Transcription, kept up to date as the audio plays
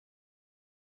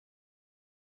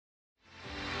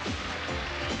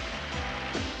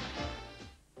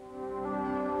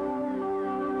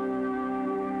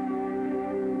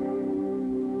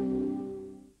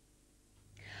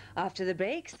After the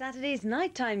break, Saturday's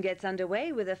Night Time gets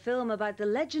underway with a film about the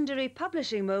legendary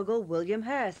publishing mogul William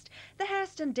Hearst, the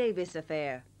Hearst and Davis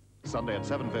affair. Sunday at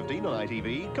 7:15 on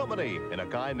ITV, comedy in a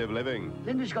kind of living.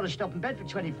 Linda's got to stop in bed for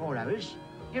 24 hours.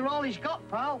 You're all he's got,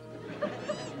 pal.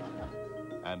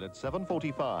 And at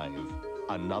 7:45,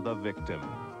 another victim,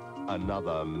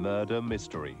 another murder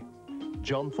mystery.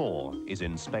 John Thor is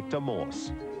Inspector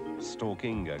Morse,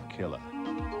 stalking a killer.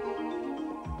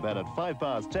 Then at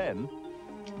 10:05,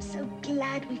 I'm so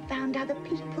glad we found other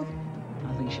people.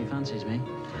 I think she fancies me.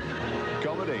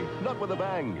 comedy, not with a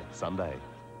bang, Sunday.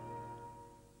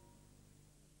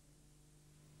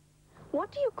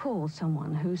 What do you call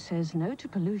someone who says no to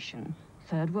pollution,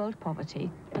 third world poverty,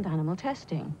 and animal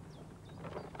testing?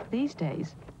 These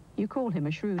days, you call him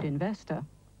a shrewd investor.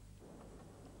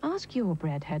 Ask your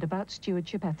breadhead about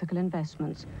stewardship ethical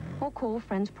investments, or call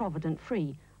Friends Provident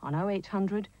free on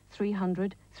 0800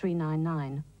 300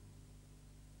 399.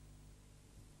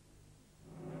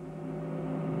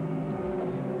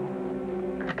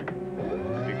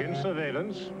 Begin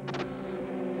surveillance.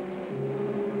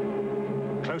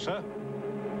 Closer.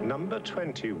 Number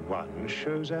 21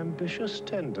 shows ambitious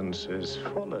tendencies.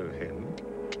 Follow him.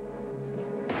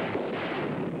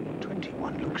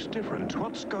 21 looks different.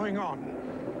 What's going on?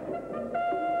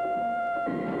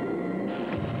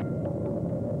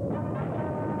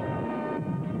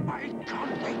 Why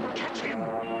can't they catch him?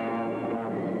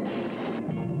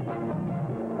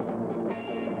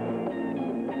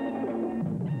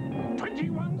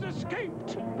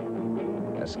 Escaped!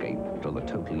 Escape to the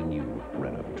totally new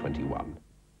Renault 21.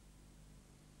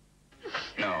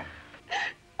 No.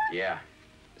 Yeah.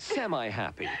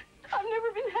 Semi-happy. I've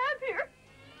never been happier.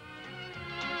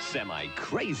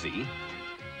 Semi-crazy.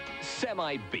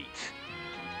 Semi-beat.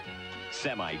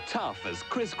 Semi-tough as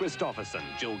Chris Christopherson,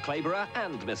 Jill Clayborough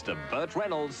and Mr. Burt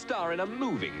Reynolds star in a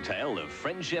moving tale of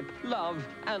friendship, love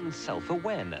and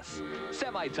self-awareness.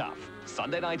 Semi-tough,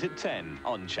 Sunday night at 10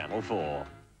 on Channel 4.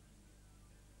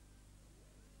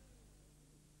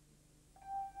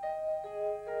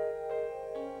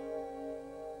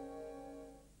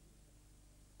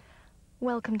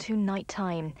 Welcome to Night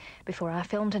Time. Before our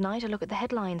film tonight, a look at the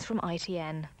headlines from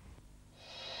ITN.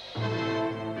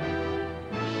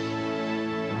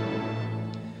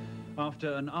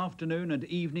 After an afternoon and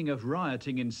evening of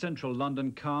rioting in central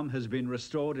London, calm has been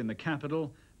restored in the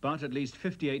capital, but at least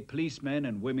 58 policemen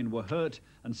and women were hurt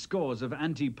and scores of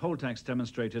anti-poll tax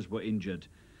demonstrators were injured.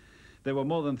 There were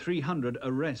more than 300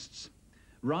 arrests.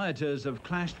 Rioters have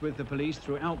clashed with the police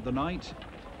throughout the night.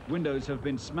 Windows have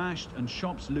been smashed and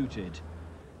shops looted.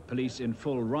 Police in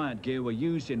full riot gear were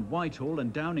used in Whitehall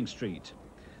and Downing Street.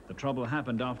 The trouble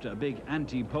happened after a big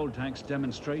anti-poll tax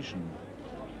demonstration.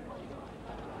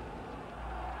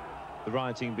 The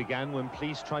rioting began when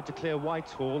police tried to clear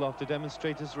Whitehall after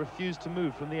demonstrators refused to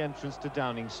move from the entrance to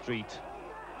Downing Street.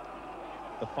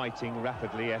 The fighting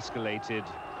rapidly escalated.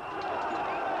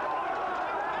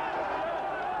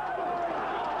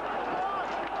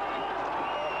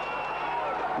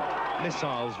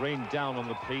 Missiles rained down on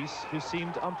the police, who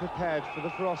seemed unprepared for the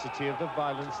ferocity of the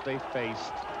violence they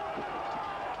faced.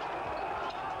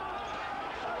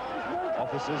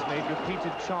 Officers made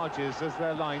repeated charges as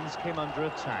their lines came under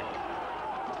attack.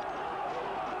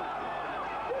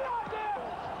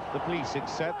 The police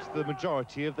accept the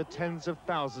majority of the tens of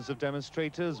thousands of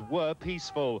demonstrators were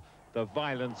peaceful. The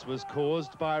violence was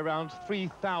caused by around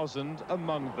 3,000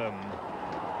 among them.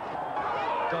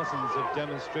 Dozens of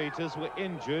demonstrators were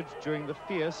injured during the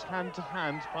fierce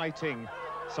hand-to-hand fighting.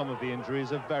 Some of the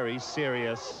injuries are very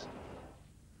serious.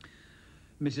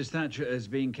 Mrs. Thatcher is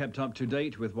being kept up to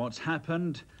date with what's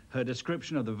happened. Her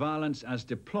description of the violence as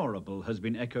deplorable has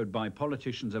been echoed by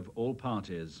politicians of all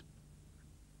parties.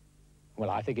 Well,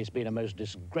 I think it's been a most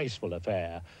disgraceful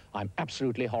affair. I'm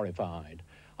absolutely horrified.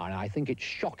 And I think it's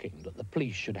shocking that the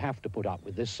police should have to put up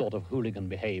with this sort of hooligan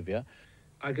behaviour.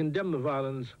 I condemn the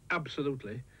violence,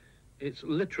 absolutely. It's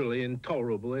literally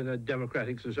intolerable in a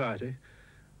democratic society.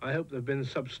 I hope there have been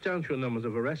substantial numbers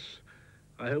of arrests.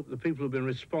 I hope the people who have been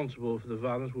responsible for the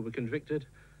violence will be convicted,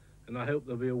 and I hope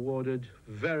they'll be awarded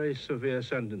very severe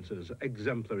sentences,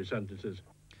 exemplary sentences.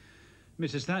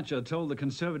 Mrs. Thatcher told the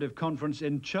Conservative conference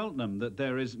in Cheltenham that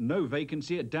there is no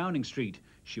vacancy at Downing Street.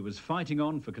 She was fighting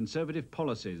on for Conservative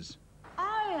policies.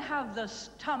 I have the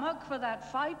stomach for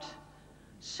that fight.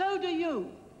 So do you,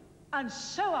 and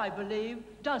so, I believe,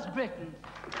 does Britain.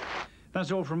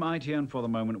 That's all from ITN for the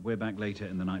moment. We're back later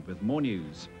in the night with more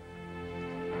news.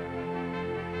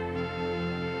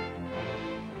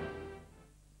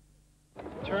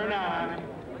 Turn on,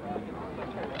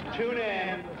 tune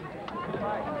in,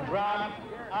 drop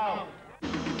out.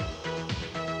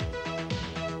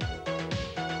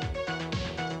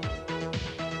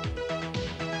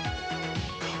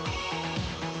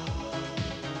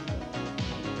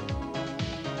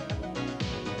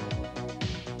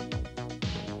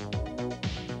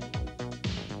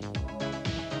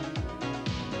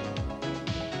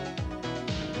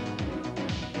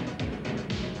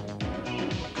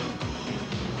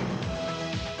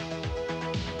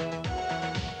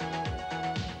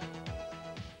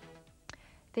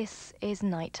 This is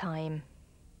Nighttime.